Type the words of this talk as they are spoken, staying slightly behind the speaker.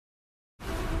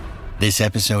This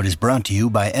episode is brought to you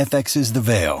by FX's The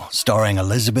Veil, starring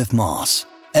Elizabeth Moss.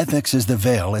 FX's The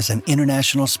Veil is an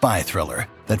international spy thriller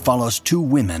that follows two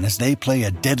women as they play a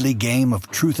deadly game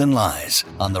of truth and lies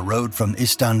on the road from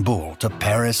Istanbul to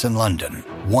Paris and London.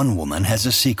 One woman has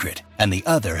a secret, and the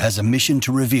other has a mission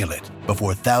to reveal it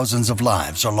before thousands of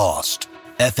lives are lost.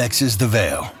 FX's The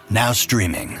Veil, now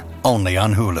streaming, only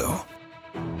on Hulu.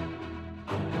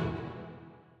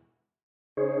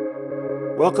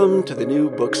 Welcome to the New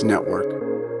Books Network.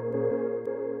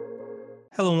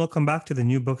 Hello and welcome back to the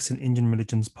New Books in Indian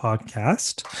Religions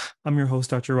podcast. I'm your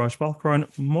host, Dr. Raj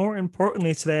Balkaran. More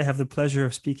importantly, today I have the pleasure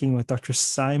of speaking with Dr.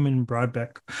 Simon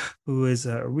Brodbeck, who is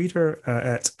a reader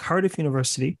at Cardiff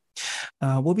University.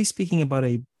 We'll be speaking about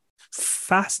a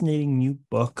fascinating new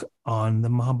book on the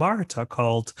Mahabharata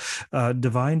called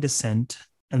Divine Descent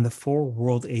and the Four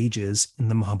World Ages in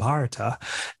the Mahabharata.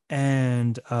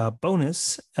 And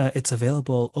bonus, it's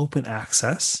available open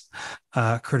access,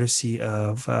 courtesy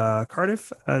of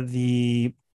Cardiff.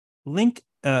 The link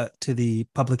to the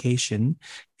publication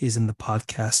is in the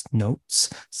podcast notes.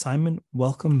 Simon,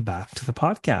 welcome back to the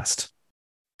podcast.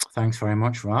 Thanks very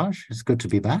much, Raj. It's good to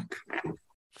be back.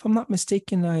 If I'm not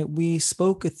mistaken, we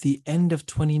spoke at the end of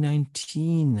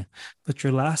 2019 about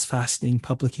your last fascinating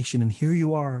publication, and here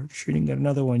you are shooting at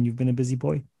another one. You've been a busy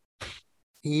boy.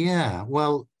 Yeah,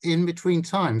 well, in between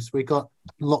times, we got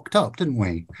locked up, didn't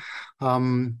we?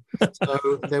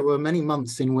 So there were many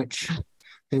months in which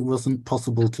it wasn't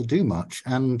possible to do much.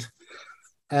 And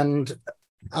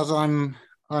as I'm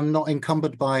not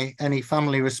encumbered by any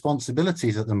family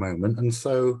responsibilities at the moment, and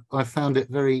so I found it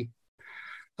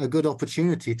a good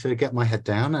opportunity to get my head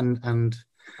down and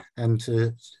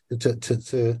to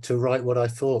write what I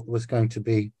thought was going to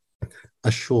be a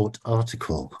short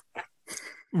article.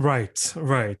 Right.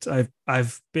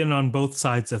 I've been on both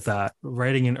sides of that,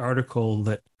 writing an article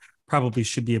that probably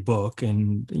should be a book,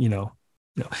 and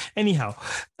Anyhow,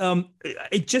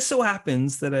 it just so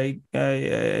happens that I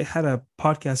had a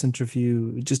podcast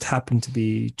interview. It just happened to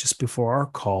be just before our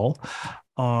call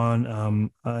on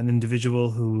an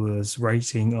individual who was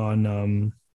writing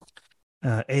on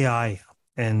AI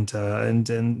and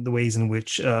the ways in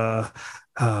which it's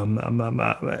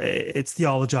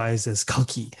theologized as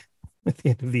Kalki at the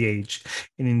end of the age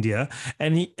in India.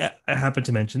 And I happened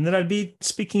to mention that I'd be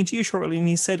speaking to you shortly, and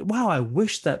he said, wow, I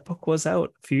wish that book was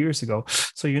out a few years ago.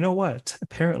 So you know what?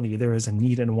 Apparently there is a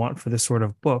need and want for this sort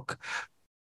of book.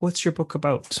 What's your book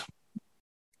about?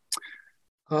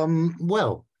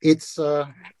 Well, it's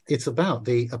about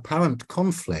the apparent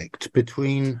conflict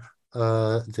between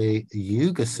the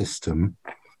Yuga system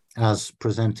as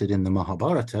presented in the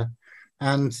Mahabharata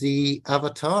and the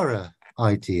Avatara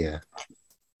idea.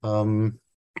 The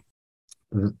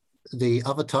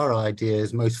Avatara idea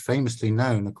is most famously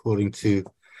known according to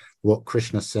what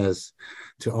Krishna says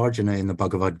to Arjuna in the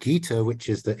Bhagavad Gita, which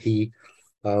is that he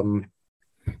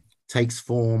takes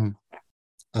form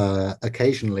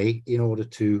occasionally in order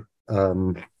to,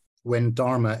 when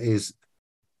Dharma is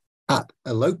at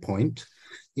a low point,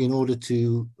 in order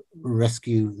to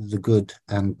rescue the good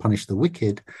and punish the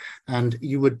wicked. And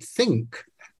you would think,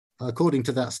 according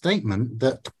to that statement,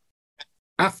 that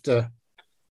after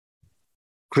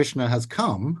Krishna has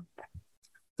come,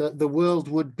 that the world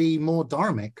would be more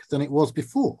dharmic than it was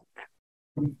before.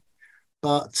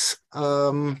 But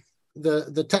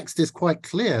the text is quite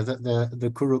clear that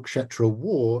the Kurukshetra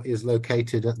war is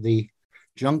located at the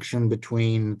junction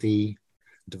between the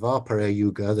Dvapara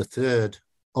Yuga, the third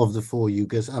of the four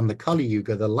yugas, and the Kali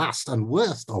Yuga, the last and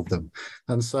worst of them.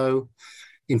 And so,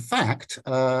 in fact,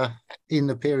 in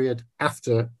the period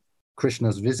after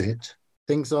Krishna's visit,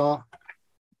 things are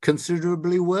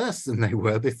considerably worse than they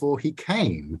were before he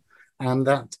came. And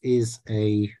that is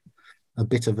a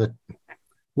bit of an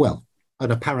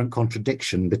apparent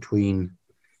contradiction between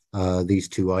these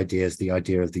two ideas, the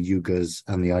idea of the yugas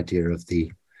and the idea of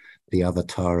the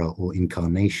avatara or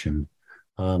incarnation.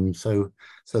 So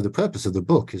the purpose of the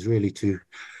book is really to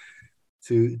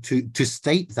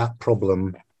state that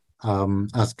problem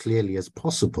as clearly as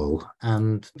possible,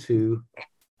 and to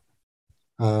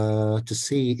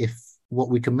see what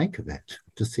we can make of it,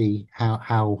 to see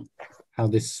how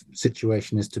this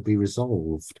situation is to be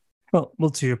resolved. Well,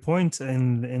 to your point,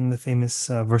 in the famous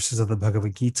verses of the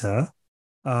Bhagavad Gita,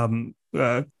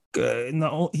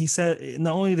 he said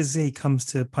not only does he comes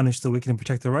to punish the wicked and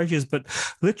protect the righteous, but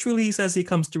literally he says he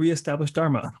comes to reestablish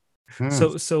Dharma.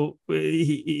 So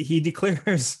he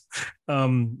declares,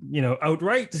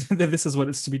 outright that this is what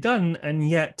is to be done, and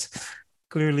yet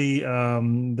clearly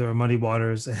there are muddy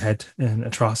waters ahead and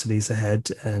atrocities ahead,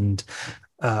 and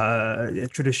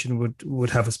tradition would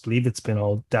have us believe it's been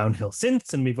all downhill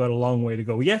since, and we've got a long way to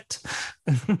go yet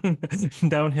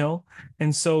downhill.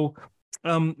 And so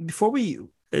before we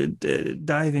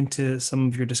dive into some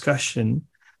of your discussion,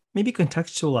 maybe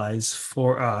contextualize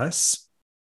for us,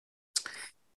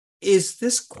 is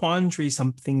this quandary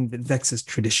something that vexes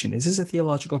tradition? Is this a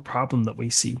theological problem that we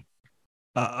see?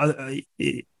 Or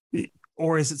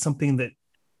is it something that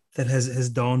has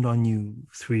dawned on you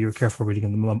through your careful reading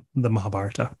of the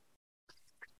Mahabharata?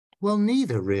 Well,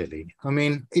 neither really. I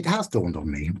mean, it has dawned on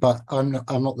me, but I'm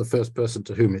not the first person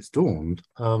to whom it's dawned.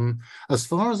 As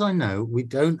far as I know, we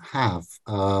don't have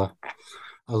a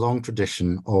long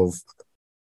tradition of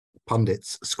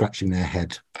pundits scratching their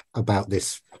head about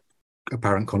this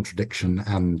apparent contradiction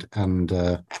and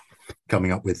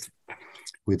coming up with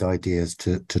ideas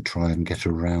to try and get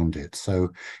around it. So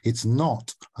it's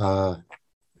not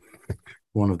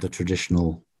one of the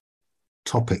traditional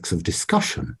topics of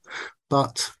discussion,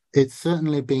 but it's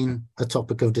certainly been a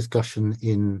topic of discussion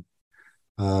in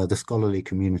the scholarly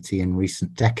community in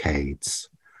recent decades.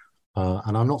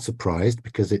 And I'm not surprised,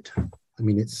 because it's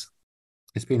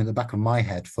been in the back of my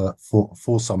head for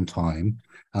some time,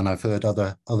 and I've heard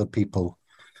other people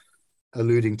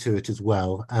alluding to it as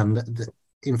well. And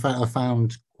in fact, I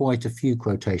found quite a few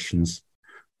quotations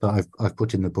that I've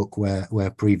put in the book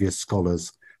where previous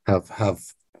scholars have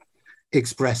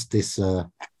expressed this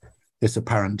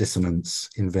apparent dissonance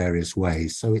in various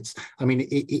ways. So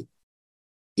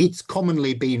it's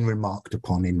commonly been remarked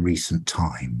upon in recent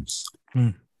times.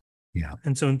 Yeah.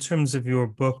 And so in terms of your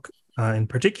book in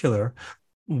particular,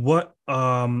 what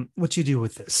do you do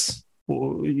with this?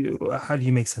 How do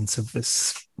you make sense of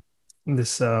this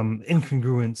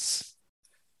incongruence?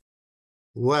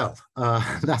 Well,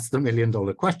 that's the $1 million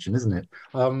question, isn't it?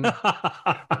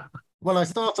 Well, I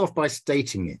start off by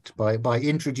stating it, by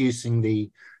introducing the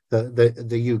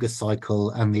Yuga cycle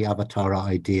and the Avatara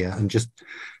idea, and just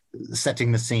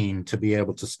setting the scene to be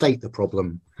able to state the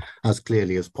problem as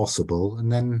clearly as possible. And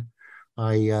then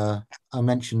I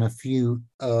mention a few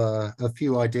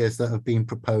ideas that have been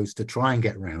proposed to try and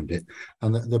get around it.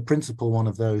 And the principal one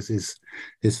of those is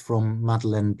from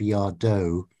Madeleine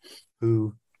Biardot,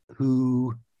 who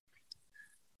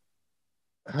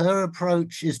her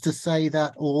approach is to say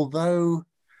that although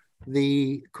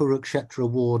the Kurukshetra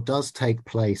war does take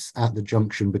place at the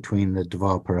junction between the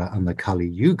Dvapara and the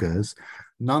Kali Yugas,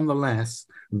 nonetheless,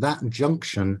 that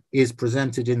junction is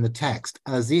presented in the text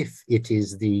as if it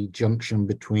is the junction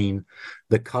between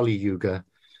the Kali Yuga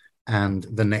and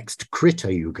the next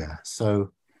Krita Yuga.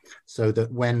 So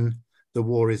that when the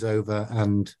war is over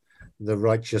and the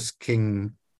righteous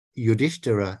king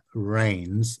Yudhishthira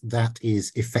reigns, that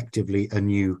is effectively a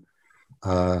new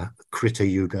Krita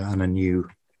Yuga and a new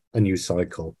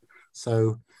cycle.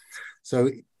 So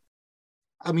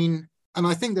I mean, and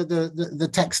I think that the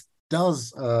text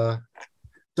does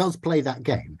play that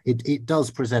game. It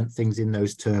does present things in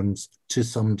those terms to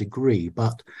some degree,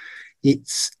 but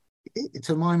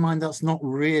to my mind, that's not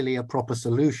really a proper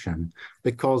solution,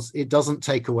 because it doesn't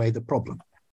take away the problem.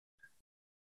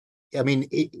 I mean,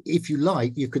 if you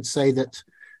like, you could say that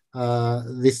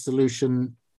this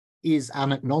solution is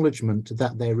an acknowledgement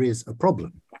that there is a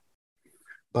problem,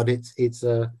 but it's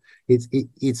a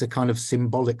kind of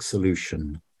symbolic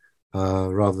solution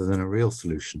rather than a real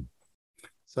solution.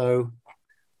 So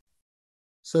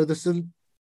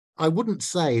I wouldn't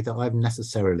say that I've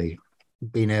necessarily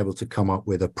been able to come up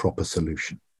with a proper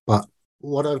solution, but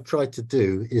what I've tried to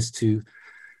do is to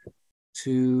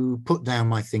put down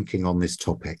my thinking on this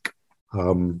topic,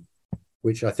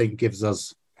 which I think gives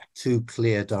us two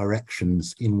clear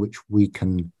directions in which we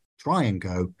can try and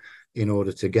go in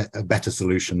order to get a better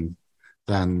solution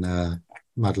than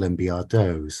Madeleine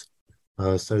Biardot's.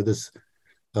 So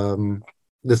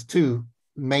there's two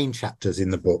main chapters in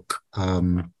the book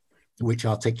which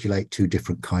articulate two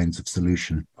different kinds of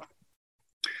solution.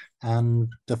 And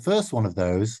the first one of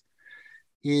those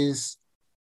is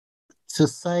to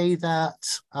say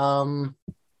that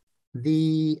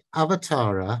the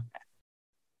Avatara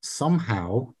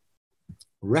somehow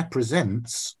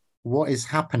represents what is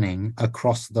happening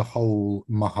across the whole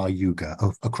Mahayuga,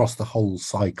 across the whole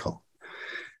cycle.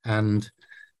 And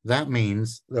that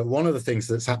means that one of the things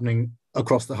that's happening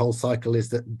across the whole cycle is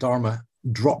that Dharma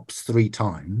drops 3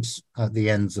 times at the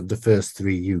ends of the first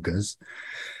 3 yugas.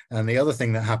 And the other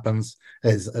thing that happens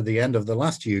is at the end of the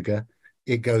last yuga,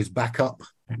 it goes back up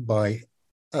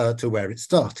to where it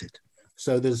started.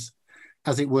 So there's,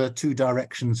 as it were, 2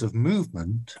 directions of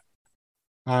movement.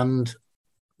 And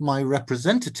my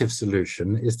representative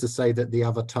solution is to say that the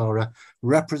Avatara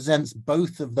represents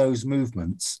both of those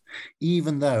movements,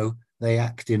 even though they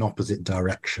act in opposite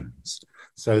directions.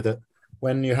 So that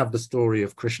when you have the story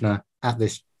of Krishna at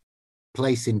this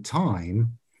place in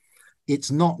time,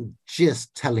 it's not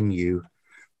just telling you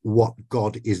what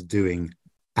God is doing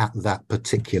at that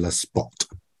particular spot.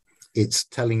 It's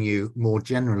telling you more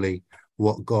generally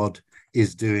what God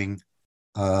is doing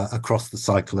across the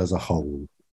cycle as a whole.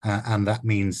 And that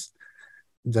means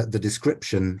that the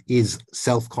description is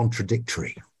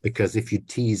self-contradictory, because if you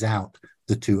tease out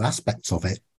the two aspects of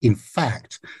it, in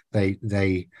fact,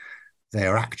 they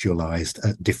are actualized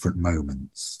at different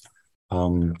moments.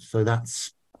 So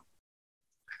that's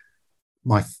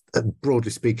my,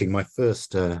 broadly speaking, my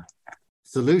first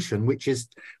solution, which is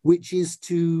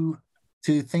to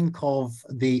think of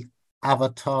the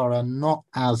avatara not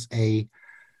as a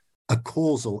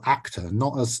causal actor,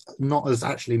 not as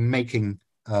actually making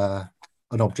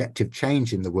an objective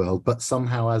change in the world, but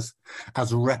somehow as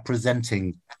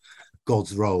representing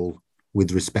God's role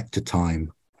with respect to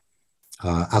time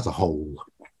as a whole.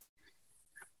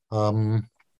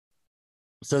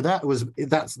 So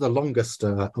that's the longest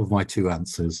of my two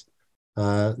answers.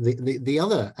 The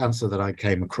other answer that I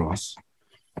came across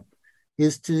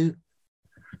is to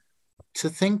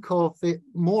think of it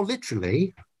more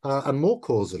literally and more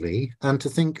causally, and to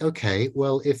think, okay,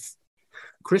 well, if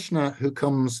Krishna, who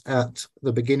comes at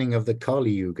the beginning of the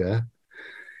Kali Yuga,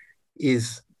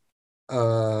 is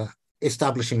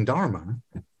establishing Dharma,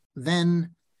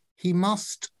 then he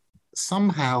must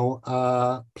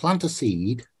somehow plant a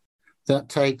seed that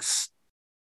takes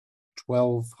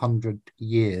 1,200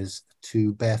 years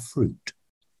to bear fruit.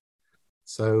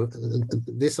 So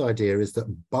this idea is that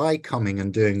by coming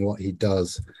and doing what he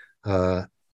does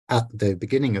at the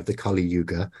beginning of the Kali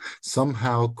Yuga,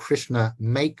 somehow Krishna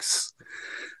makes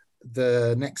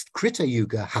the next Krita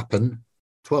Yuga happen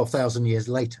 12,000 years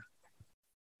later.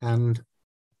 And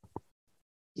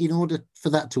in order for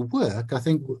that to work, I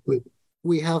think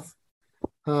we have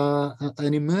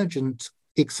an emergent,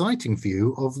 exciting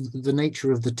view of the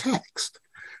nature of the text,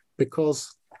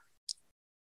 because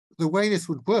the way this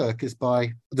would work is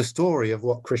by the story of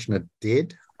what Krishna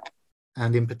did,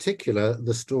 and in particular,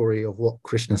 the story of what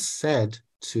Krishna said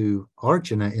to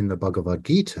Arjuna in the Bhagavad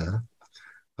Gita,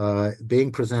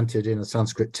 being presented in a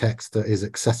Sanskrit text that is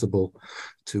accessible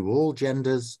to all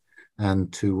genders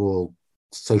and to all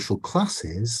social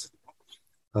classes,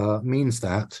 means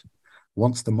that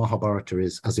once the Mahabharata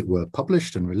is, as it were,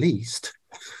 published and released,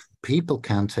 people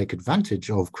can take advantage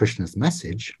of Krishna's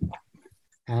message.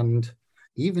 And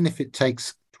even if it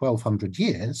takes 1,200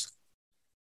 years,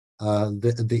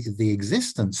 the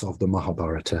existence of the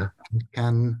Mahabharata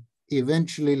can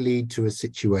eventually lead to a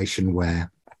situation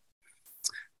where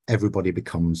everybody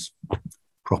becomes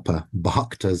proper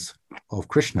bhaktas of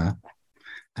Krishna,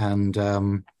 and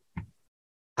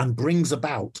brings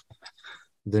about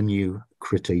the new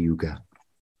Krita Yuga.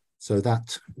 So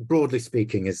that, broadly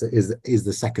speaking, is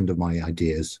the second of my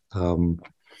ideas,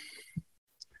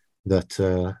 that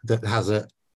has a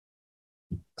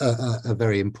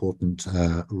very important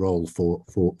role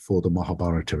for the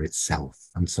Mahabharata itself.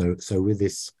 And so with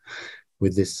this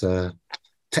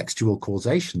textual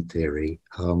causation theory,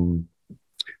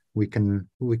 we can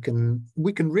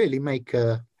really make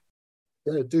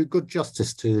do good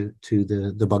justice to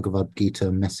the Bhagavad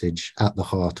Gita message at the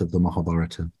heart of the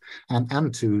Mahabharata,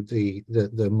 and to the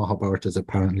Mahabharata's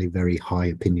apparently very high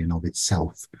opinion of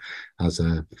itself as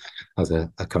a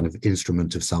kind of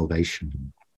instrument of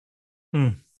salvation.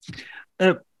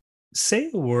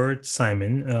 Say a word,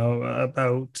 Simon,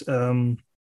 about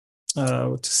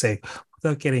what to say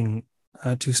without getting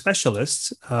to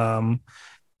specialists.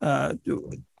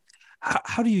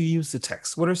 How do you use the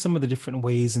text? What are some of the different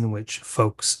ways in which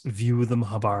folks view the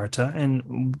Mahabharata,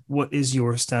 and what is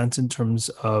your stance in terms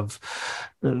of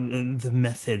the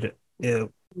method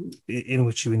in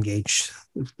which you engage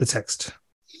the text?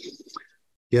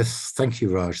 Yes, thank you,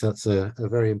 Raj. That's a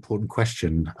very important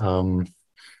question,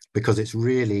 because it's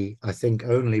really, I think,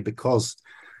 only because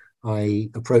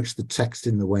I approach the text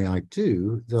in the way I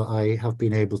do that I have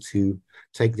been able to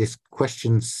take this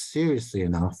question seriously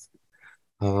enough,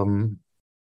 and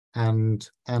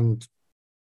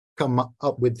come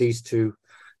up with these two.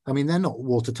 I mean, they're not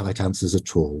watertight answers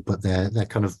at all, but they're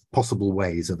kind of possible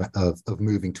ways of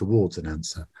moving towards an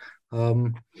answer.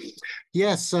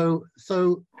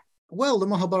 Well, the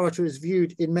Mahabharata is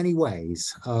viewed in many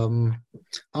ways. I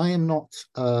am not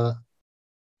a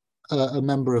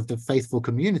member of the faithful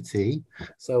community,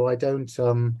 so I don't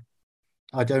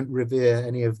revere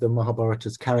any of the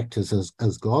Mahabharata's characters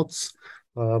as gods.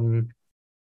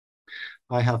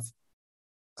 I have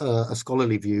a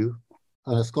scholarly view,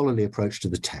 a scholarly approach to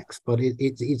the text, but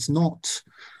it's not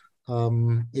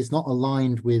is not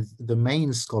aligned with the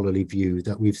main scholarly view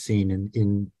that we've seen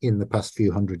in the past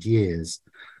few hundred years,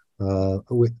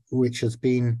 which has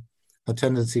been a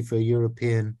tendency for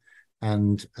European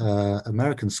and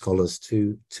American scholars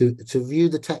to view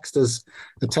the text as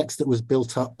a text that was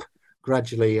built up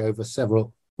gradually over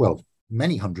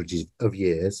many hundreds of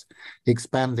years,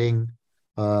 expanding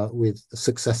with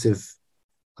successive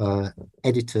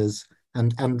editors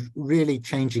and really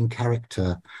changing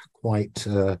character quite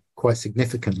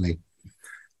significantly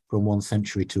from one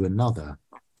century to another.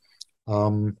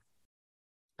 And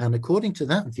according to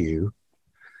that view,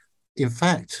 in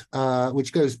fact,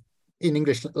 which goes in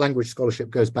English language scholarship,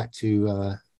 goes back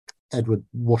to Edward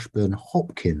Washburn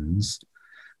Hopkins,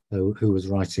 who was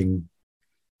writing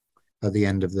at the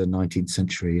end of the 19th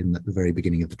century and at the very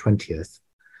beginning of the 20th.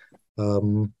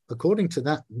 According to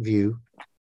that view,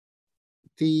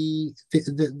 the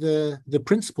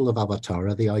principle of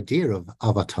Avatara, the idea of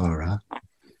Avatara,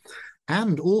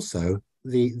 and also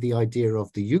the idea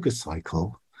of the Yuga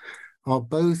cycle are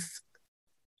both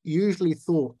usually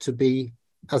thought to be,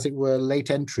 as it were, late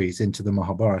entries into the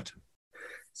Mahabharata.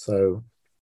 So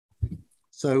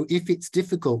if it's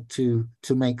difficult to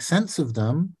make sense of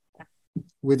them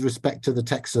with respect to the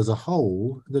text as a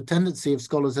whole, the tendency of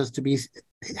scholars has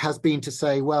been to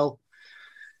say, well,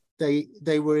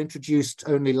 they were introduced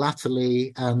only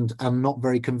latterly and not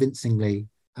very convincingly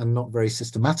and not very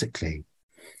systematically.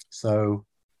 So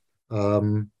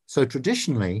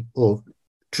traditionally,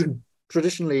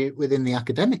 traditionally within the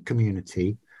academic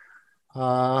community,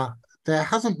 there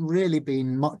hasn't really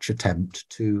been much attempt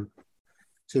to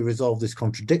resolve this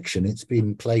contradiction. It's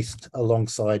been placed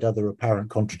alongside other apparent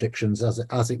contradictions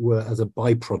as it were, as a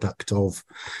byproduct of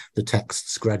the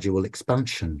text's gradual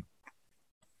expansion.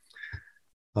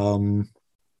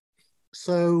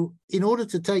 So in order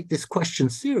to take this question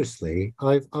seriously,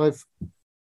 I've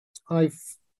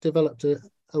developed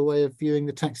a way of viewing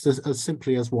the text as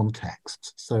simply as one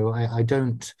text. So I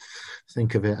don't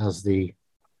think of it as the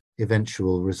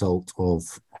eventual result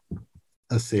of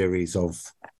a series of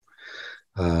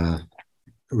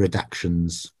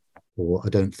redactions, or I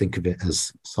don't think of it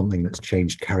as something that's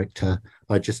changed character.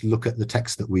 I just look at the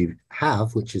text that we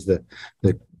have, which is the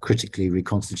critically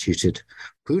reconstituted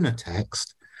Pune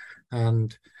text,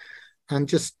 and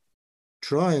just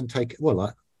try and take it.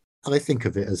 Well, I think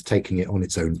of it as taking it on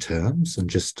its own terms, and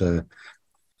just I'm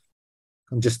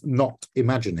just not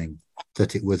imagining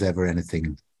that it was ever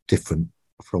anything different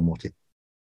from what it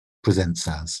presents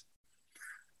as.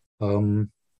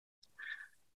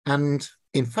 And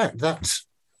in fact, that,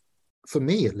 for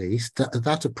me at least,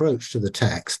 that approach to the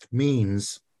text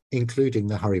means including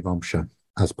the Harivamsha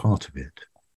as part of it.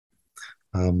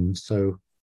 So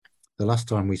the last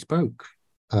time we spoke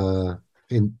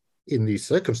in these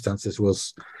circumstances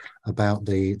was about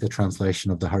the translation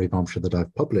of the Harivamsha that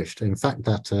I've published. In fact,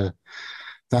 that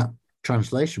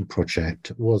translation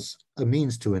project was a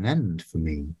means to an end for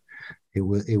me. It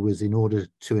was in order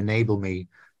to enable me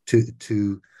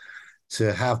to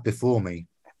have before me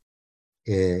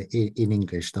in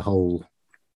English the whole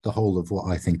of what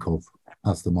I think of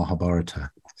as the Mahabharata.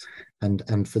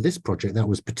 And for this project, that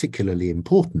was particularly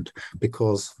important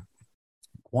because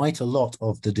quite a lot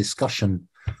of the discussion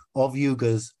of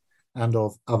yugas and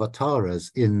of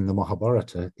avatars in the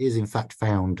Mahabharata is in fact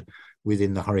found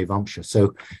within the Harivamsha.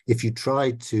 So if you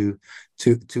tried to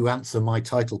answer my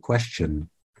title question,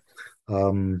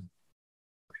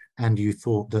 and you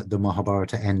thought that the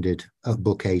Mahabharata ended at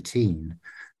book 18,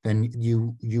 then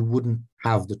you wouldn't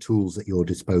have the tools at your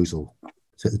disposal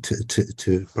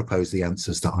to propose the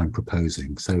answers that I'm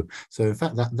proposing. So in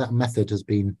fact, that method has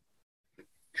been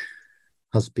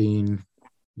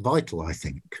vital, I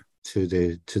think,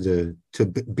 to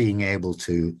being able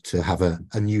to have a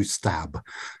new stab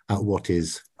at what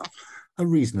is a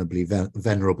reasonably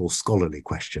venerable scholarly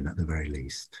question at the very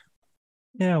least.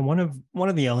 Yeah, one of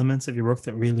the elements of your work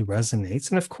that really resonates,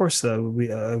 and of course, we've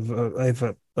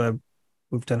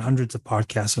done hundreds of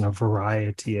podcasts on a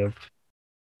variety of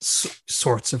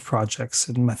sorts of projects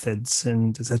and methods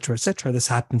and et cetera, et cetera. This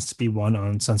happens to be one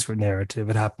on Sanskrit narrative.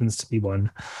 It happens to be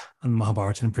one on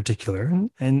Mahabharata in particular,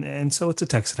 and so it's a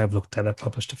text that I've looked at. I've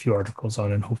published a few articles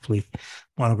on, and hopefully,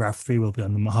 monograph 3 will be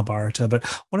on the Mahabharata. But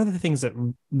one of the things that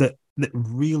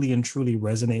really and truly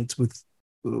resonates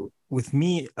with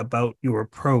me about your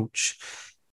approach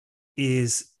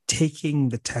is taking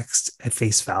the text at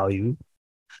face value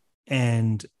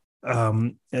and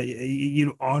honoring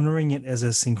it as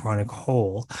a synchronic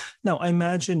whole. Now, I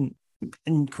imagine,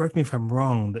 and correct me if I'm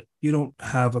wrong, that you don't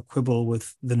have a quibble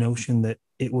with the notion that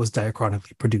it was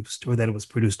diachronically produced or that it was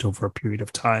produced over a period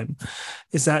of time.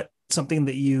 Is that something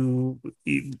that you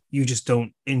just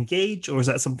don't engage, or is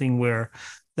that something where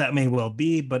that may well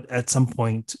be, but at some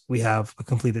point we have a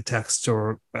completed text,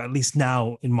 or at least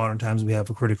now in modern times we have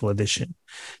a critical edition?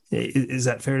 Is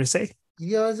that fair to say?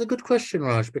 Yeah, it's a good question,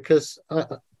 Raj, because I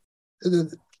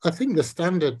think the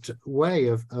standard way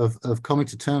of coming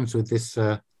to terms with this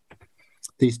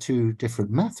these two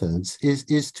different methods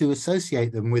is to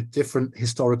associate them with different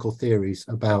historical theories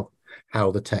about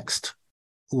how the text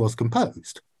was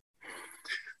composed.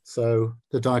 So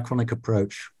the diachronic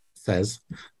approach says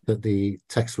that the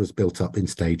text was built up in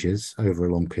stages over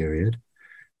a long period,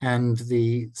 and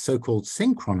the so-called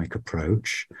synchronic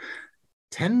approach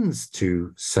tends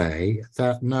to say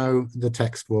that no, the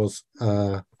text was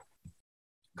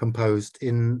composed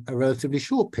in a relatively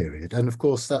short period. And of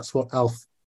course, that's what Alf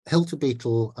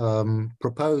Hilterbeetle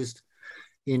proposed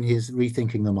in his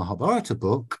Rethinking the Mahabharata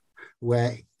book,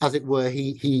 where, as it were,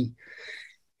 he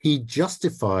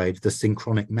justified the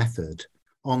synchronic method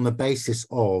on the basis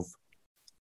of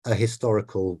a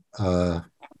historical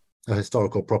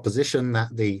proposition that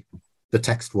the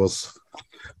text was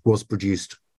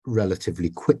produced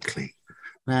relatively quickly.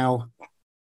 Now,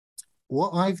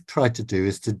 what I've tried to do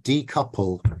is to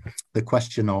decouple the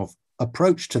question of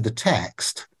approach to the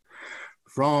text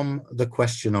from the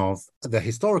question of the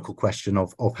historical question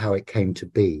of how it came to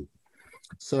be.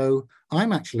 So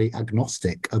I'm actually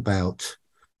agnostic about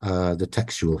the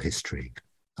textual history.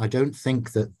 I don't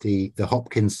think that the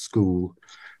Hopkins school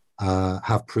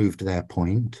have proved their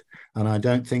point, and I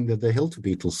don't think that the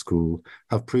Hilterbeetle school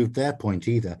have proved their point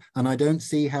either. And I don't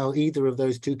see how either of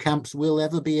those two camps will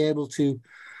ever be able to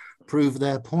prove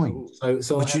their point.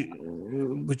 So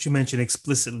which you mentioned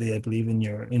explicitly, I believe, in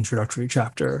your introductory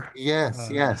chapter. Yes.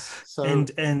 So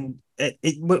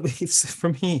it's for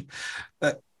me.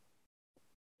 I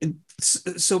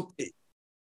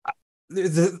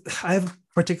have a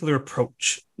particular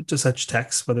approach to such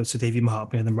texts, whether it's the Devi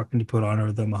Mahatmya, the Markandeya Purana,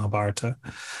 or the Mahabharata,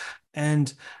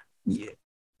 and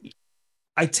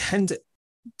I tend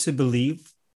to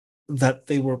believe that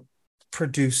they were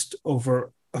produced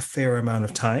over a fair amount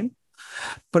of time,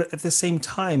 but at the same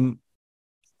time,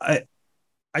 I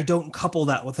don't couple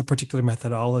that with a particular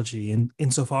methodology. And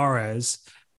insofar as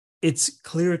it's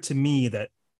clear to me that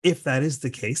if that is the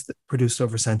case, that produced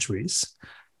over centuries,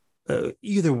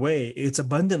 either way, it's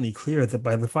abundantly clear that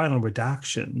by the final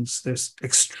redactions, there's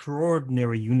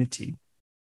extraordinary unity.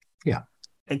 Yeah.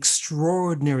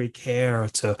 Extraordinary care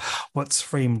to what's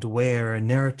framed where, and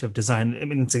narrative design. I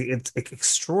mean, it's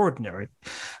extraordinary,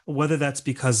 whether that's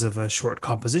because of a short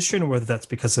composition, or whether that's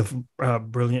because of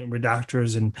brilliant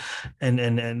redactors and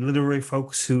literary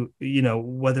folks who,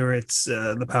 whether it's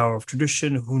the power of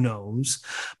tradition, who knows.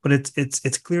 But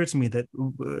it's clear to me that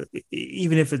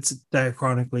even if it's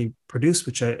diachronically produced,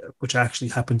 which I actually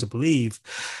happen to believe,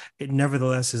 it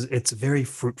nevertheless it's very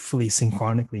fruitfully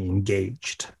synchronically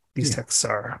engaged. These texts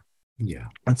are. Yeah.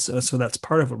 And so that's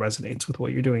part of what resonates with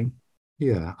what you're doing.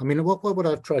 Yeah. I mean, what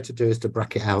I've tried to do is to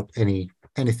bracket out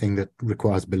anything that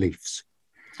requires beliefs.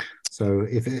 So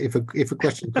if a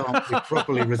question can't be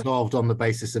properly resolved on the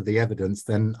basis of the evidence,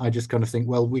 then I just kind of think,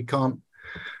 well,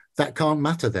 that can't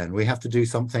matter then. We have to do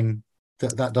something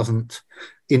that doesn't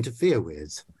interfere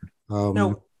with.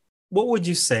 Now, what would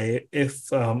you say if,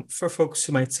 for folks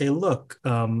who might say, look,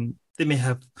 they may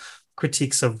have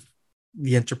critiques of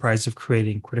the enterprise of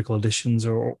creating critical editions,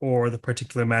 or the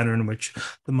particular manner in which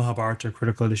the Mahabharata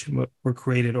critical edition were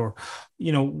created, or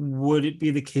would it be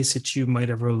the case that you might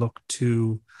ever look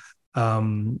to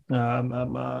the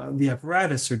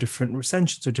apparatus, or different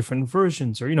recensions, or different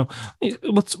versions, or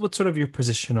what's sort of your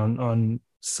position on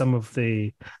some of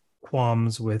the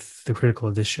qualms with the critical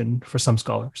edition for some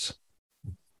scholars?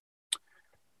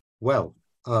 Well,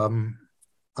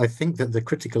 I think that the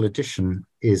critical edition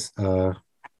is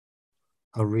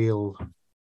a real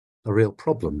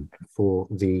problem for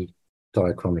the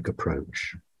diachronic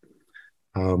approach,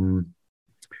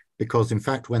 because in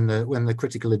fact, when the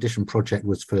critical edition project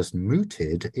was first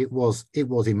mooted, it was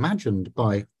imagined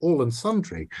by all and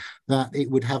sundry that it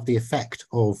would have the effect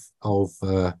of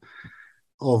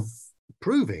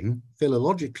proving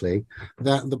philologically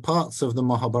that the parts of the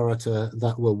Mahabharata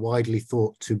that were widely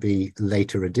thought to be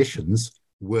later editions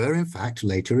were in fact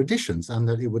later editions, and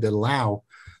that it would allow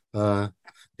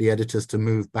the editors to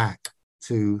move back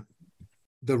to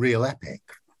the real epic.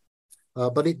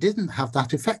 But it didn't have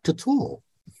that effect at all.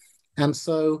 And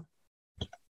so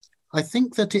I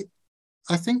think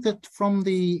that from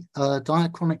the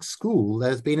diachronic school,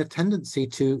 there's been a tendency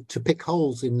to pick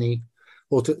holes in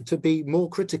or to be more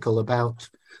critical about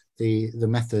the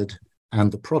method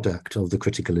and the product of the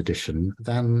critical edition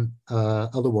than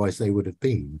otherwise they would have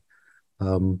been.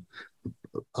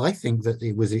 I think that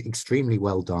it was extremely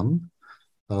well done.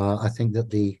 I think that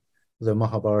the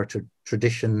Mahabharata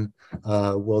tradition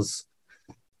was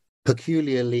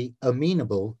peculiarly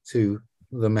amenable to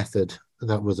the method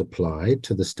that was applied,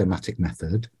 to the stematic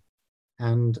method,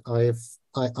 and I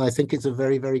think it's a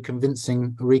very, very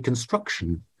convincing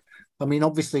reconstruction. I mean,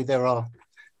 obviously there are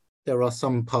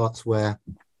some parts where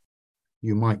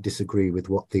you might disagree with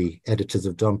what the editors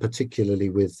have done, particularly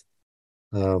with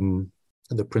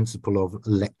the principle of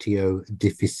lectio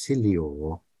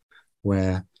difficilior,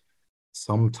 where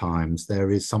sometimes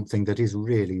there is something that is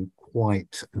really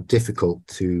quite difficult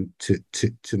to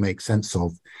make sense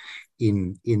of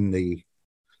in the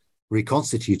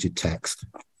reconstituted text,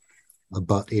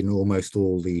 but in almost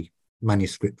all the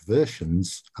manuscript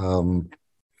versions,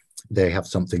 they have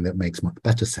something that makes much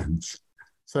better sense.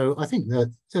 So I think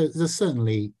that there's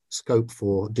certainly scope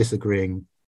for disagreeing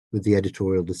with the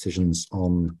editorial decisions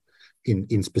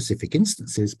in specific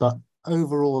instances, but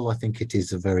overall, I think it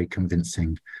is a very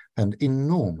convincing and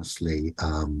enormously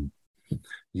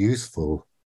useful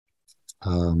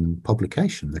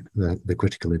publication. The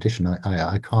critical edition.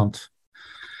 I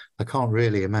can't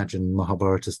really imagine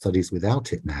Mahabharata studies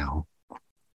without it now,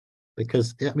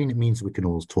 because I mean it means we can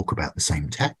all talk about the same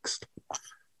text.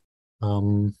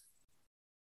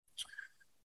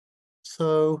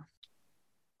 So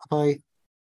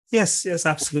Yes,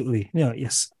 absolutely. Yeah,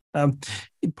 yes.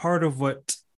 Part of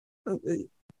what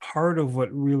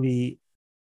really,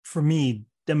 for me,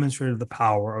 demonstrated the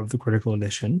power of the critical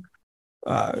edition.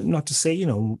 Not to say,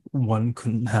 one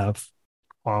couldn't have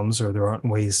qualms or there aren't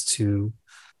ways to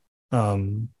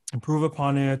improve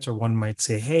upon it, or one might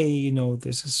say, hey,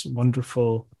 there's this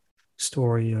wonderful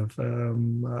story of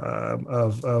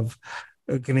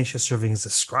Ganesha serving as a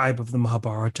scribe of the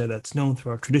Mahabharata that's known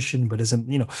through our tradition, but isn't,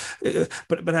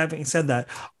 but having said that,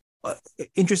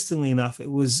 interestingly enough,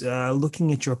 it was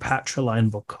looking at your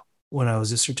Patraline book when I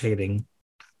was dissertating,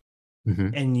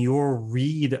 and your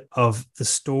read of the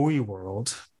story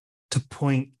world to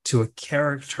point to a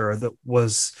character that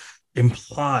was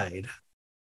implied,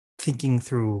 thinking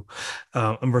through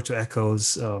Umberto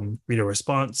Eco's reader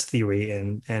response theory,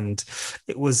 and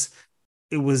it was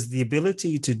the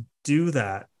ability to do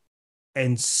that,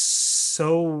 and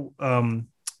so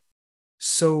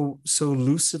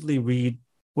lucidly read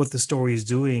what the story is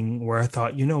doing, where I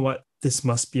thought, what, this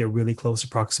must be a really close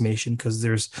approximation, because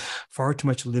there's far too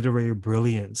much literary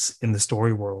brilliance in the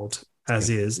story world as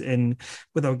is. And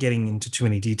without getting into too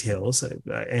many details,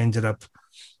 I ended up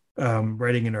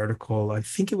writing an article, I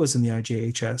think it was in the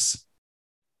IJHS,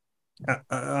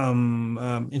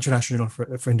 International Journal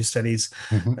for Hindu Studies,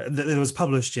 that it was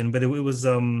published in, but it was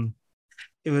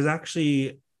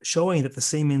actually showing that the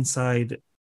same inside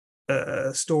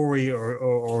story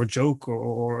or joke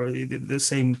or the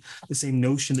same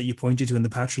notion that you pointed to in the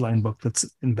Patraline book that's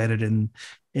embedded in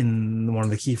one of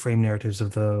the key frame narratives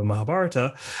of the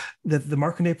Mahabharata, that the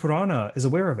Markandeya Purana is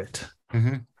aware of it.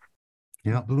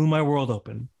 Yeah, blew my world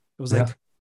open. It was like,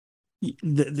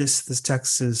 this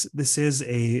text is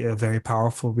a very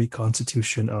powerful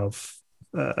reconstitution of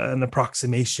an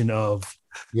approximation of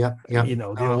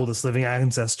the oldest living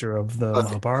ancestor of the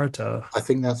Mahabharata. I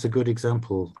think that's a good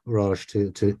example, Raj,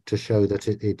 to show that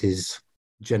it is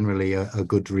generally a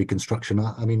good reconstruction.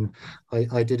 I mean,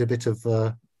 I did a bit of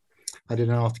I did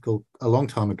an article a long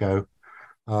time ago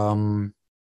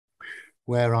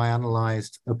where I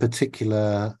analysed a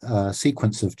particular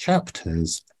sequence of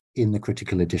chapters in the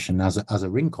critical edition as a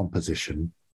ring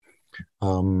composition.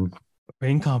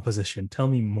 Ring composition. Tell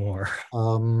me more.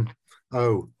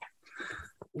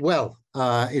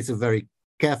 It's a very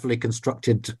carefully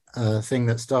constructed thing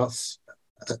that starts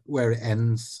where it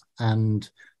ends, and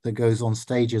that goes on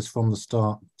stages from the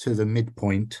start to the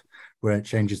midpoint where it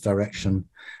changes direction,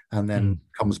 and then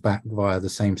comes back via the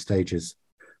same stages.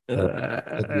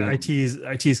 I tease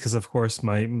because, of course,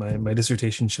 my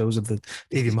dissertation shows that the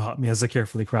Devi Mahatmya has a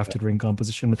carefully crafted ring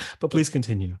composition. But please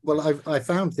continue. Well, I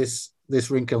found this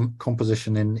ring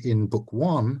composition in book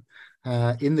one,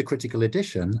 in the critical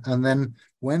edition, and then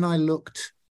when I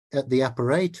looked at the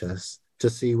apparatus to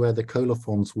see where the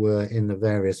colophons were in the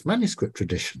various manuscript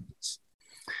traditions,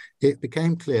 it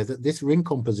became clear that this ring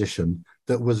composition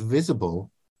that was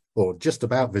visible, or just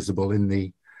about visible, in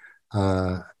the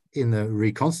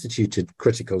reconstituted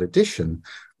critical edition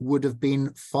would have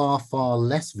been far, far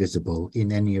less visible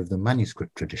in any of the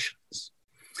manuscript traditions.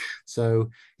 So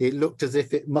it looked as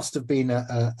if it must have been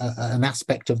an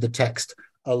aspect of the text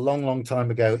a long, long time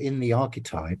ago in the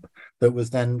archetype that was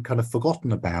then kind of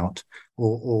forgotten about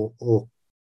or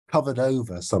covered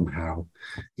over somehow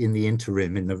in the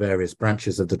interim in the various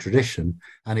branches of the tradition.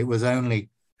 And it was only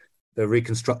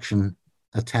reconstruction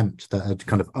attempt that had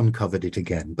kind of uncovered it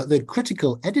again. But the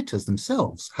critical editors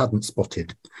themselves hadn't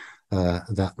spotted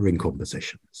that ring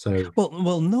composition. So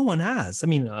well, no one has. I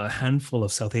mean, a handful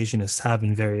of South Asianists have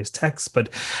in various texts, but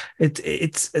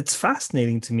it's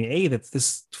fascinating to me, that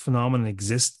this phenomenon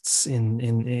exists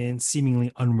in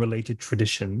seemingly unrelated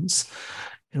traditions.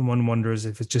 And one wonders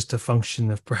if it's just a function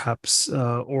of perhaps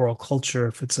oral culture,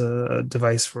 if it's a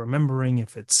device for remembering,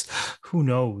 if it's, who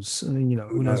knows,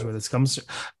 who knows where this comes from.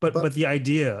 But the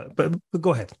idea, but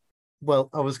go ahead. Well,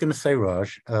 I was going to say,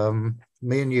 Raj,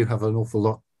 me and you have an awful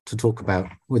lot to talk about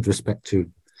with respect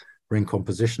to ring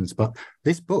compositions, but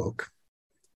this book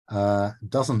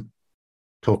doesn't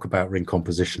talk about ring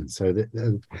compositions. So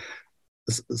that,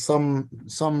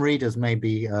 some readers may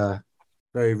be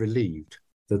very relieved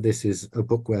that this is a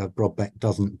book where Brodbeck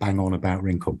doesn't bang on about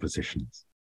ring compositions.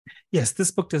 Yes,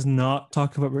 this book does not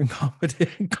talk about ring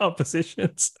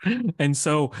compositions. And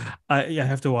so I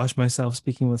have to watch myself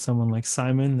speaking with someone like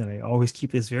Simon, that I always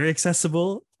keep this very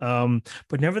accessible.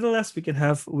 But nevertheless, we can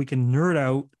nerd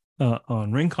out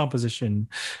on ring composition.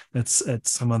 That's at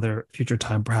some other future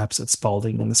time, perhaps at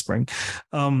Spalding in the spring.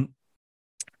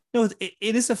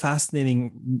 It is a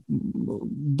fascinating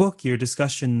book, your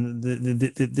discussion,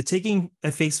 the taking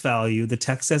at face value the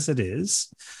text as it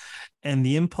is, and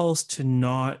the impulse to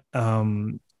not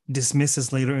dismiss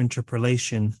as later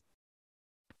interpolation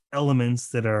elements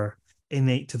that are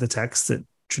innate to the text that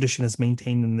tradition has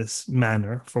maintained in this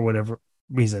manner for whatever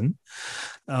reason,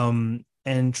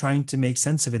 and trying to make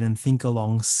sense of it and think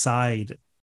alongside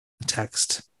the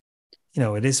text.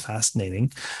 It is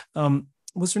fascinating.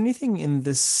 Was there anything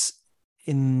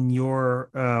in your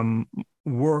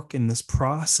work in this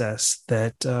process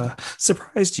that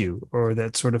surprised you, or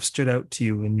that sort of stood out to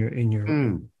you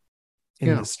in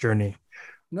this journey?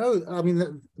 No, I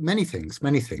mean, many things,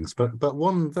 but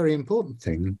one very important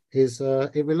thing is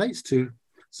it relates to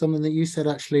something that you said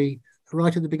actually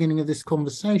right at the beginning of this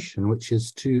conversation, which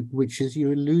is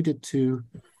you alluded to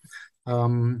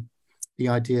the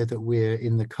idea that we're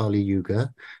in the Kali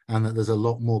Yuga and that there's a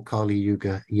lot more Kali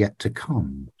Yuga yet to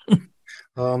come.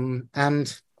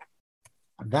 And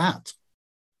that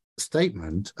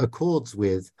statement accords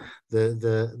with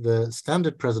the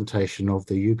standard presentation of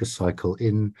the Yuga cycle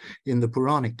in the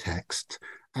Puranic text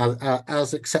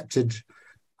as accepted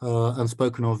and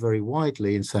spoken of very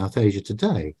widely in South Asia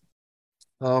today.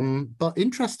 But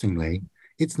interestingly,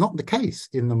 it's not the case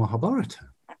in the Mahabharata,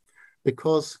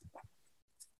 because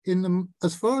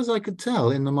as far as I could tell,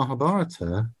 in the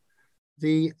Mahabharata,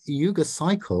 the Yuga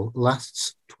cycle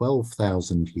lasts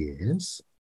 12,000 years,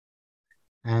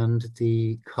 and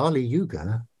the Kali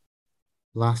Yuga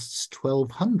lasts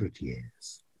 1,200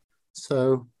 years.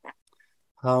 So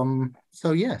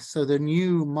the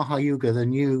new Mahayuga, the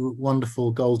new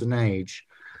wonderful golden age,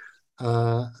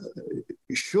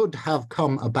 should have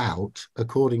come about,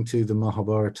 according to the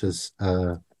Mahabharata's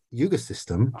Yuga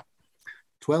system,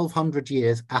 1,200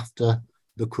 years after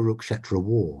the Kurukshetra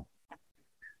war.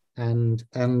 And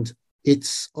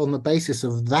it's on the basis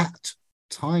of those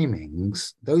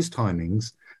timings,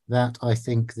 that I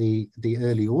think the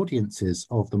early audiences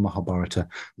of the Mahabharata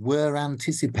were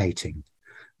anticipating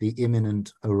the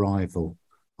imminent arrival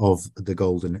of the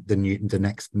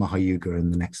next Mahayuga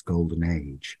and the next golden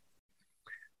age.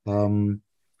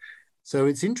 So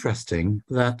it's interesting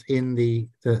that in the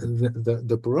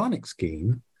Puranic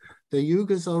scheme, the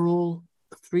yugas are all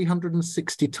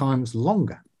 360 times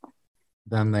longer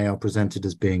than they are presented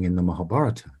as being in the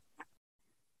Mahabharata.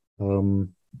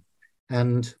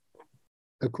 And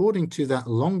according to that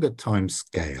longer time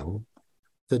scale,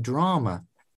 the drama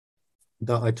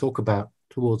that I talk about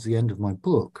towards the end of my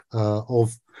book,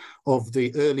 of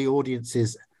the early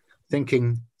audiences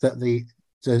thinking that the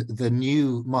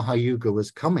new Mahayuga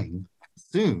was coming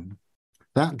soon,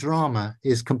 that drama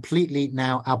is completely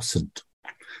now absent,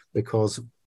 because,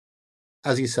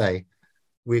 as you say,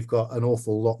 we've got an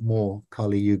awful lot more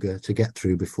Kali Yuga to get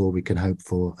through before we can hope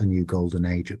for a new golden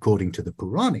age, according to the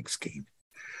Puranic scheme.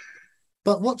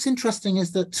 But what's interesting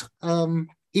is that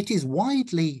it is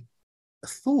widely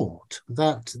thought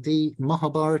that the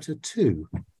Mahabharata too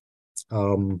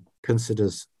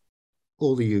considers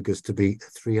all the yugas to be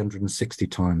 360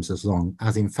 times as long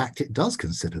as, in fact, it does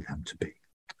consider them to be.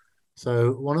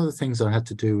 So one of the things I had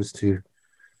to do was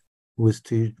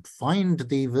to find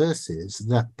the verses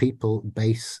that people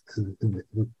base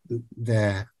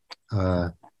their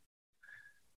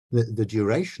the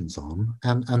durations on,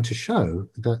 and to show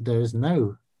that there is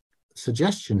no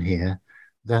suggestion here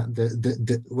that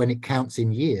the when it counts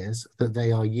in years, that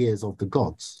they are years of the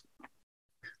gods.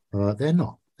 They're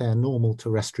not. They're normal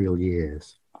terrestrial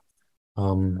years.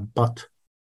 But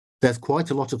there's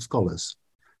quite a lot of scholars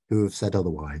who have said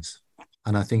otherwise,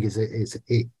 and I think it's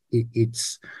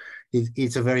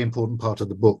a very important part of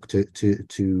the book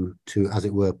to as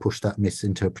it were push that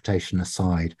misinterpretation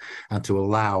aside and to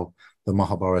allow the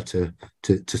Mahabharata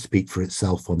to speak for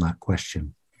itself on that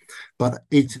question. But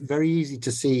it's very easy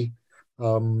to see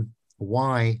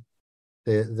why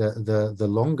the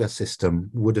longer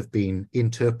system would have been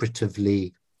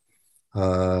interpretively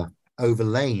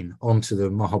overlain onto the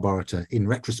Mahabharata in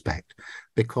retrospect,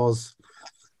 because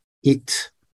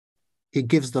it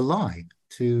gives the lie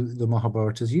to the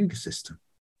Mahabharata's Yuga system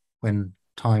when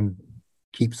time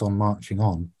keeps on marching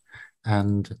on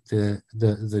and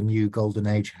the new golden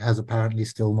age has apparently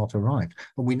still not arrived.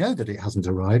 And we know that it hasn't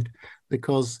arrived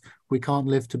because we can't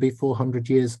live to be 400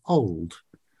 years old.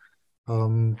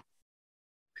 So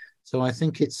I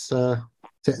think it's the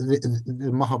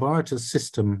Mahabharata's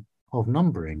system of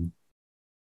numbering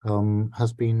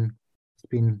has been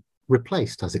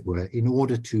replaced, as it were, in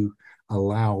order to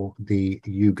allow the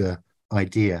Yuga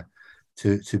idea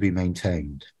to be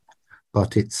maintained.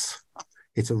 But it's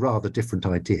a rather different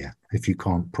idea if you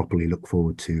can't properly look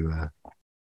forward to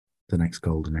the next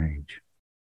golden age.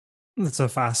 That's a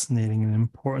fascinating and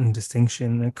important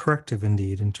distinction, and corrective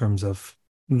indeed, in terms of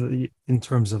the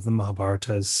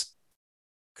Mahabharata's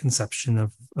conception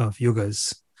of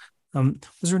yugas. Was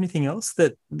there anything else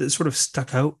that sort of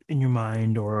stuck out in your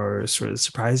mind or sort of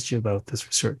surprised you about this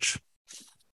research?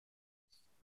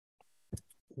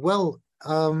 Well,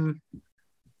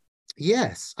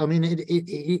 yes. I mean,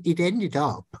 it ended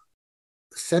up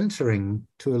centering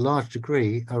to a large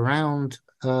degree around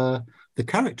the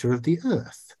character of the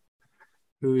Earth,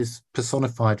 who is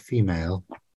personified female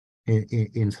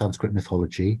in Sanskrit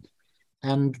mythology,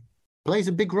 and plays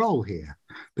a big role here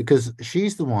because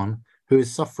she's the one who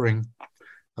is suffering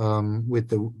with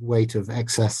the weight of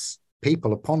excess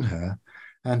people upon her,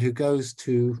 and who goes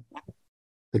to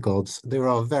the gods. There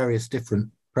are various different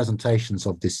presentations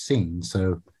of this scene,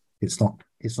 so it's not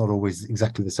always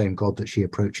exactly the same god that she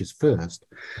approaches first,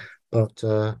 but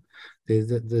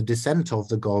the descent of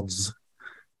the gods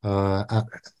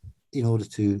in order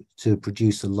to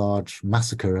produce a large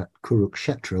massacre at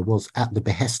Kurukshetra was at the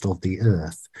behest of the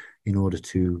Earth in order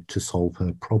to solve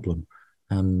her problem,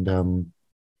 and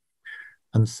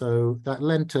so that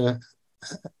lent a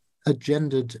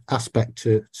gendered aspect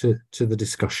to the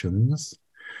discussions,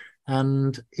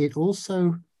 and it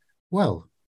also, well,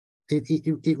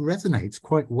 it resonates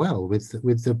quite well with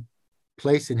the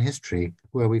place in history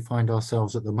where we find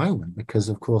ourselves at the moment, because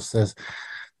of course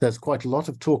there's quite a lot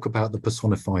of talk about the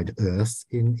personified Earth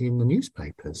in the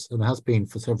newspapers, and has been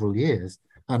for several years,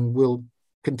 and will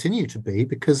continue to be,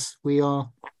 because we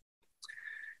are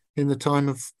in the time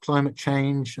of climate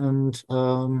change and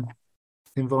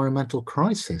environmental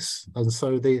crisis, and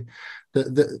so the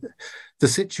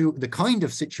kind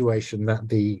of situation that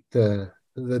the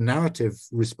narrative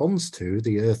responds to,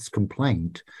 the Earth's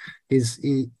complaint,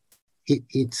 it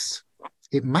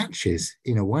matches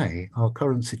in a way our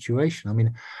current situation. I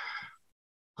mean,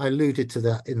 I alluded to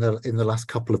that in the last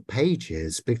couple of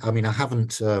pages. I mean, I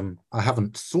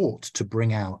haven't sought to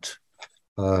bring out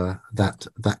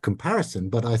that comparison,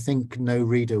 but I think no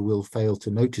reader will fail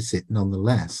to notice it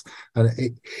nonetheless. And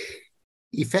it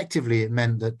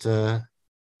meant that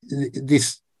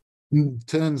this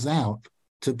turns out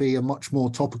to be a much more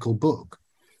topical book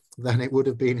than it would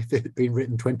have been if it had been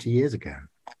written 20 years ago.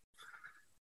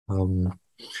 I'm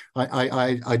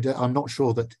not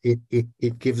sure that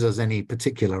it gives us any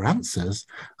particular answers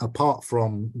apart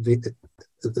from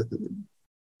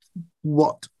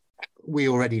what we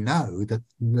already know, that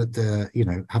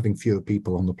having fewer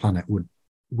people on the planet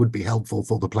would be helpful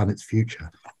for the planet's future.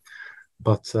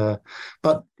 But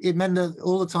it meant that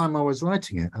all the time I was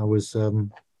writing it, I was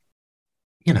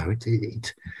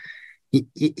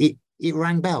it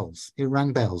rang bells. It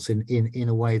rang bells in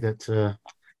a way that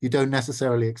you don't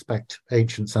necessarily expect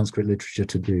ancient Sanskrit literature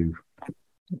to do.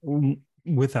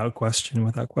 Without question.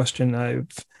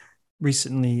 I've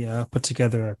recently put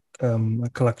together a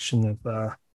collection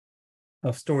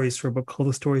of stories for a book called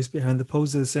The Stories Behind the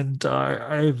Poses, and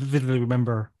I vividly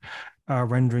remember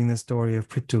rendering the story of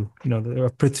Prithu,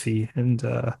 of Prithvi,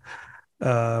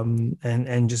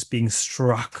 and just being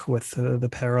struck with the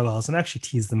parallels, and actually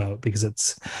tease them out because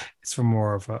it's for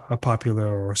more of a popular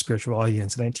or spiritual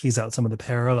audience, and I tease out some of the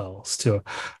parallels to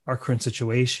our current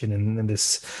situation and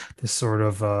this sort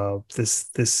of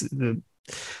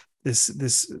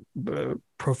this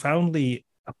profoundly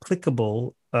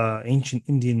applicable ancient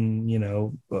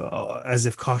Indian, as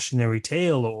if cautionary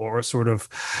tale or sort of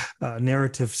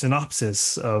narrative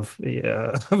synopsis of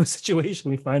of a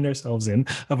situation we find ourselves in,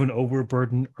 of an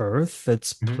overburdened earth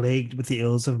that's plagued with the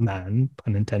ills of man,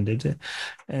 pun intended,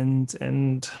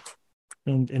 and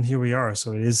here we are.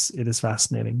 So it is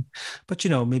fascinating, but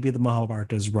maybe the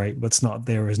Mahabharata is right. What's not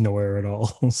there is nowhere at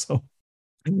all. So.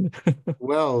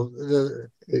 Well,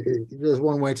 there's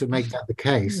one way to make that the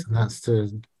case, and that's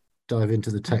to dive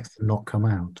into the text and not come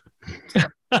out.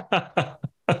 But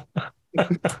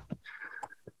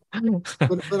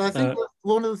I think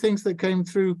one of the things that came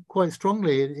through quite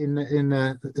strongly in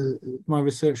my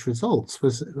research results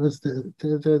was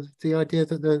the idea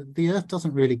that the Earth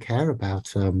doesn't really care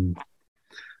about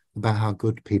how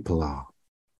good people are.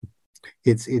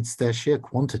 It's their sheer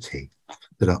quantity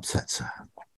that upsets her.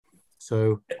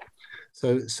 So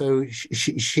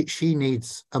she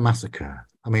needs a massacre.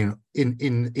 I mean,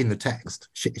 in the text,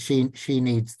 she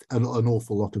needs an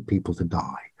awful lot of people to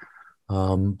die,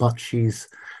 but she's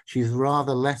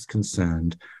rather less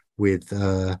concerned with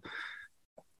the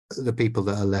people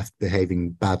that are left behaving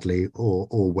badly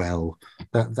or well.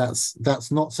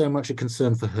 That's not so much a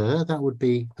concern for her. That would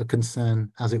be a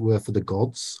concern, as it were, for the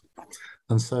gods.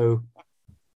 And so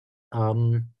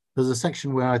there's a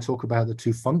section where I talk about the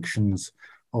two functions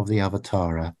of the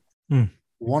Avatara,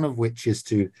 one of which is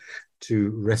to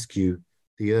rescue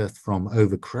the Earth from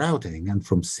overcrowding and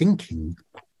from sinking.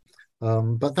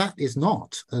 But that is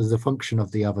not the function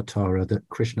of the Avatara that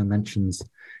Krishna mentions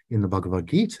in the Bhagavad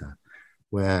Gita,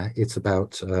 where it's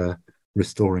about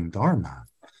restoring Dharma.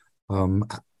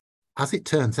 As it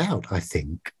turns out, I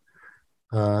think,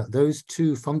 those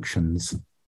two functions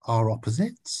are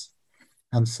opposites.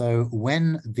 And so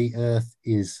when the Earth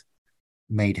is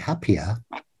made happier,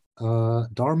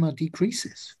 Dharma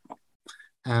decreases.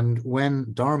 And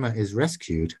when Dharma is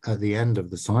rescued at the end of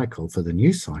the cycle for the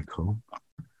new cycle,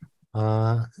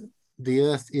 the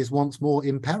Earth is once more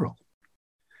in peril.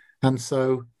 And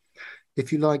so,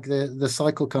 if you like, the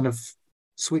cycle kind of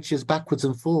switches backwards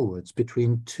and forwards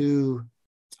between two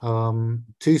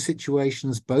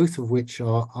situations, both of which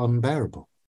are unbearable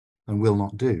and will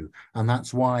not do. And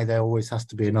that's why there always has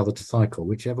to be another cycle.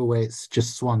 Whichever way it's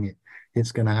just swung,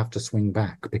 it's going to have to swing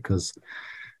back, because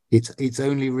it's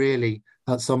only really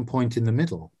at some point in the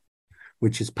middle,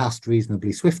 which is passed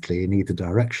reasonably swiftly in either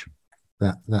direction,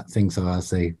 that things are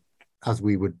as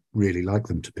we would really like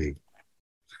them to be.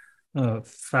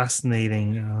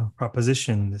 Fascinating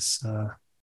proposition, this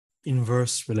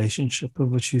inverse relationship of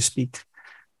which you speak.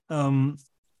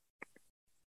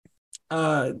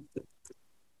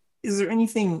 Is there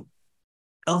anything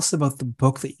else about the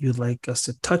book that you'd like us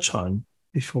to touch on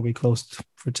before we close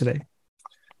for today?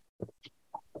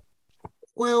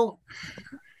 Well,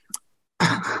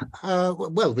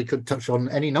 we could touch on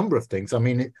any number of things. I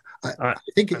mean, I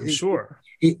think I'm sure.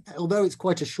 Although it's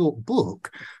quite a short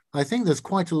book, I think there's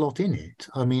quite a lot in it.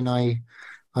 I mean,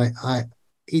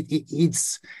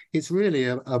 it's really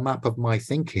a map of my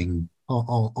thinking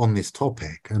on this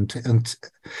topic, and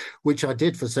which I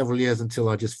did for several years until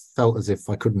I just felt as if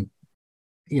I couldn't,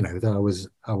 that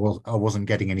I wasn't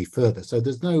getting any further. So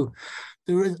the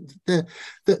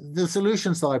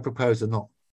solutions that I propose are not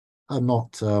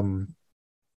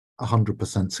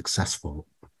 100% successful,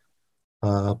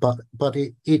 but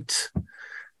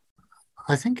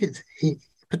I think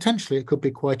potentially it could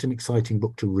be quite an exciting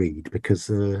book to read,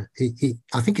 because I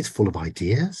think it's full of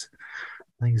ideas.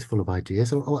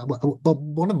 But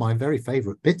one of my very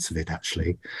favorite bits of it,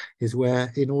 actually, is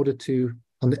where, in order to,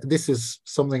 and this is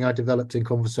something I developed in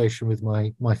conversation with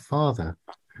my father,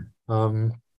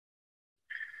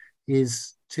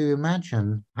 is to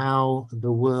imagine how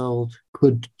the world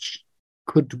could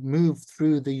move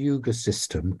through the yuga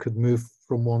system, could move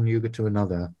from one yuga to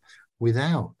another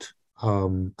without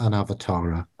an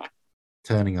avatara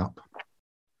turning up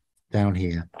down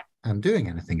here and doing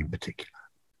anything in particular.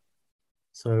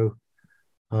 So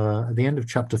at the end of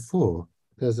chapter 4,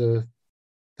 there's a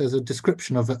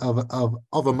description of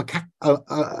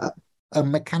a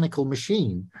mechanical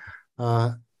machine,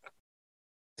 an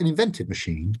invented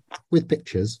machine with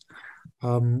pictures,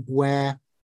 where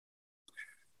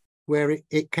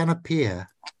it can appear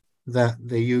that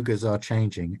the yugas are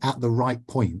changing at the right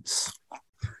points,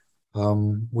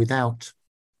 without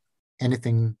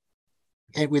any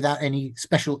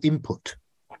special input.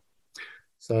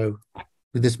 So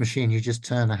with this machine, you just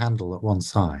turn a handle at one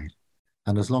side,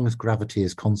 and as long as gravity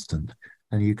is constant,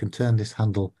 and you can turn this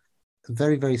handle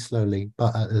very, very slowly,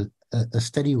 but at a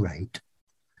steady rate,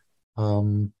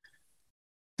 the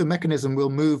mechanism will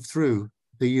move through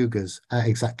the yugas at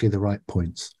exactly the right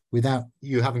points, without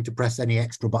you having to press any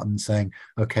extra button saying,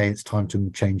 okay, it's time to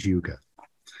change yuga.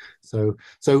 So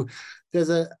there's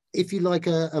if you like,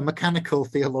 a mechanical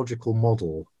theological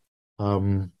model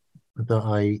that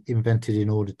I invented in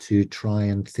order to try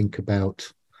and think about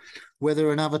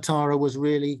whether an avatara was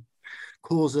really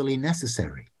causally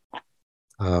necessary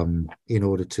in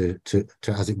order to,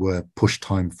 as it were, push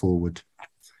time forward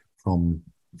from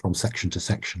section to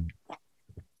section.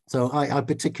 So I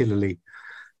particularly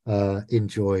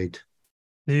enjoyed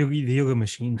the yoga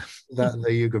machine. The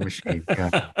yoga machine.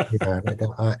 Yeah.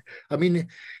 I mean,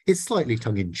 it's slightly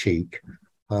tongue in cheek,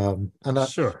 and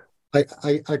sure.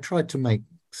 I tried to make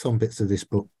some bits of this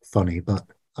book funny, but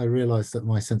I realised that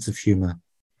my sense of humour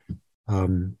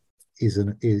is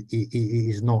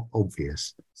not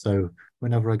obvious. So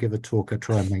whenever I give a talk, I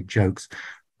try and make jokes,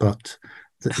 but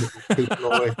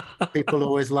people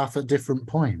always laugh at different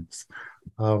points.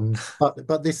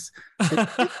 But this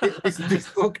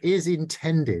book is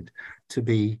intended to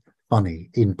be funny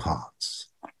in parts.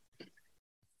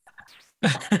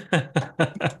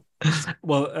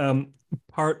 Well,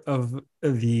 part of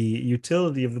the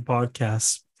utility of the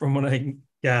podcast, from what I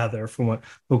gather, from what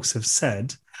folks have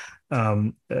said,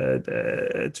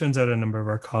 it turns out a number of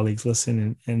our colleagues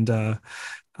listen, and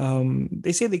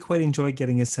they say they quite enjoy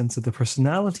getting a sense of the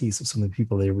personalities of some of the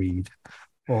people they read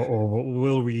or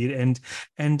will read, and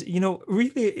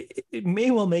really it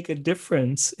may well make a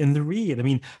difference in the read. I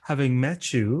mean, having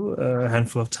met you a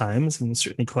handful of times and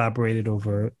certainly collaborated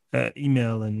over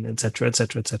email and et cetera,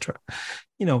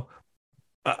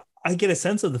 I get a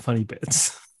sense of the funny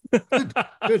bits.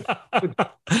 Good.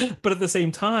 But at the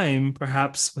same time,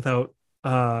 perhaps without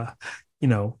a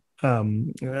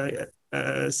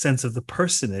sense of the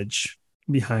personage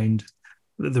behind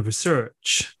the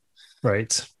research,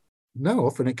 right? No,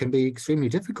 often it can be extremely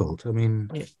difficult. I mean,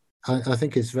 yeah. I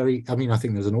think it's I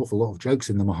think there's an awful lot of jokes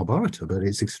in the Mahabharata, but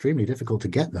it's extremely difficult to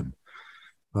get them.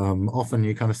 Often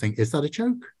you kind of think, is that a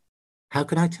joke? How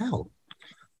can I tell?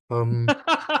 How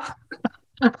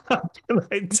can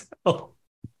I tell?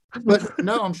 But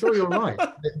no, I'm sure you're right.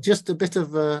 Just a bit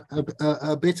of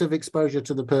exposure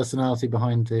to the personality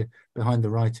behind the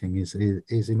writing is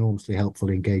enormously helpful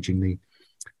in gauging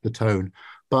the tone.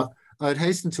 But I'd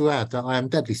hasten to add that I am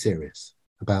deadly serious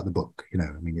about the book. I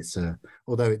mean, it's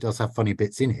although it does have funny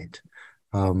bits in it,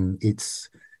 I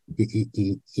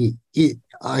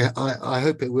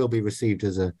hope it will be received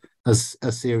as a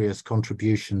serious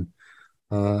contribution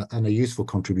and a useful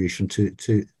contribution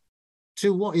to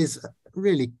what is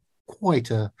really quite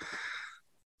an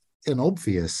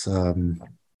obvious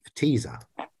teaser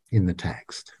in the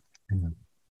text.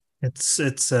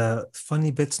 It's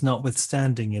funny bits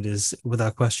notwithstanding, it is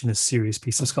without question a serious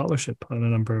piece of scholarship on a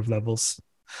number of levels.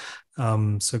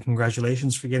 So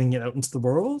congratulations for getting it out into the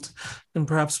world. And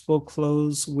perhaps we'll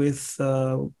close with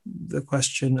the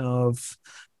question of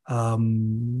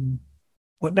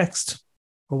what next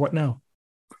or what now?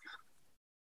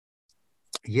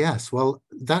 Yes, well,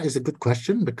 that is a good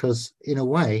question, because in a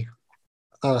way,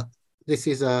 this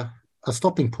is a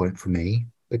stopping point for me,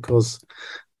 because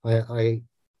I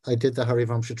did the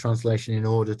Harivamsha translation in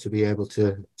order to be able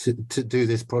to do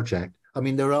this project. I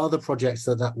mean, there are other projects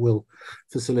that will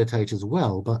facilitate as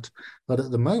well, but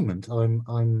at the moment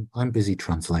I'm busy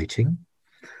translating.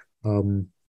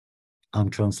 I'm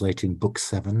translating book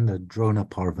 7, the Drona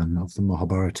Parvan of the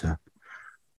Mahabharata,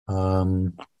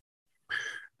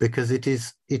 because it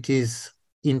is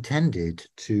intended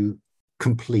to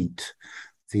complete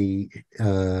the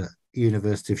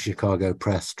University of Chicago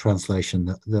Press translation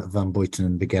that Van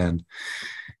Buitenen began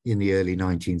in the early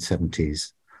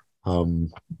 1970s.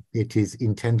 It is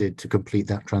intended to complete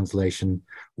that translation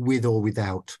with or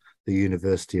without the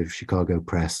University of Chicago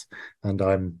Press, and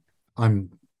I'm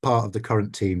part of the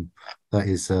current team that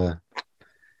is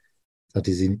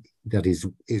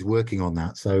working on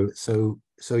that.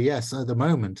 So yes, at the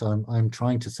moment I'm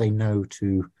trying to say no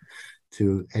to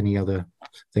any other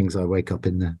things I wake up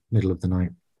in the middle of the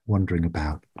night wondering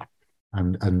about,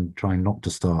 and trying not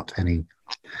to start any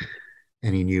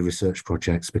new research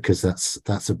projects, because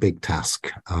that's a big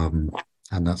task, and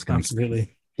that's going to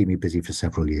keep me busy for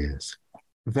several years.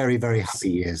 Very, very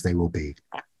happy years they will be.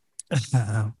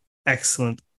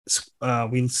 Excellent.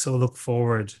 We so look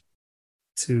forward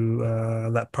to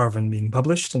that Parvan being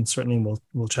published, and certainly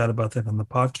we'll chat about that on the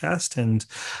podcast. And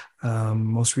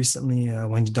most recently,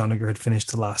 Wendy Doniger had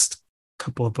finished the last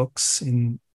couple of books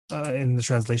in the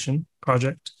translation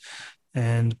project,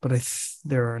 but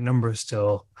there are a number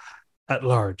still at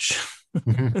large.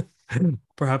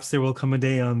 Perhaps there will come a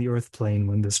day on the Earth plane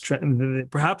when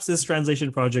perhaps this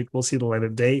translation project will see the light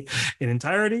of day in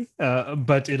entirety,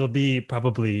 but it'll be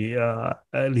probably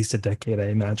at least a decade, I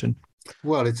imagine.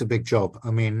 Well, it's a big job.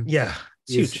 I mean, yeah,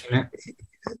 it's huge.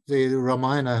 The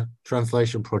Ramayana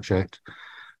translation project,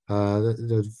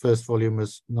 the first volume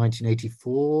was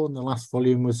 1984, and the last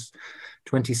volume was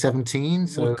 2017.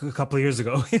 So a couple of years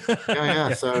ago.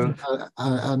 yeah. So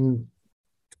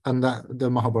and that the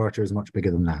Mahabharata is much bigger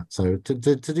than that. So to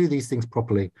do these things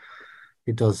properly,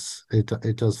 it does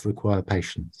require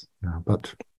patience.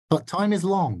 But time is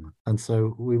long, and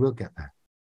so we will get there.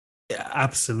 Yeah,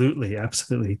 absolutely.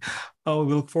 Oh,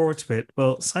 we look forward to it.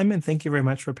 Well, Simon, thank you very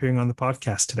much for appearing on the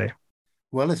podcast today.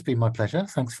 Well, it's been my pleasure.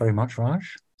 Thanks very much,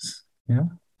 Raj. Yeah.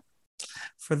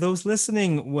 For those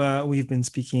listening, we've been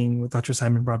speaking with Dr.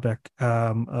 Simon Brodbeck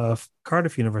of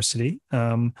Cardiff University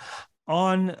on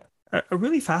a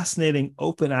really fascinating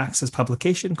open access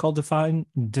publication called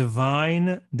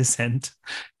Divine Descent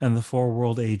and the Four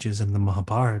World Ages in the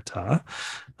Mahabharata.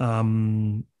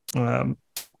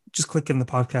 Just click in the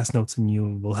podcast notes and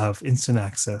you will have instant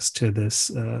access to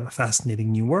this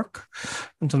fascinating new work.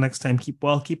 Until next time, keep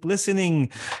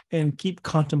listening and keep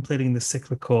contemplating the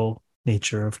cyclical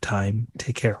nature of time.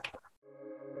 Take care.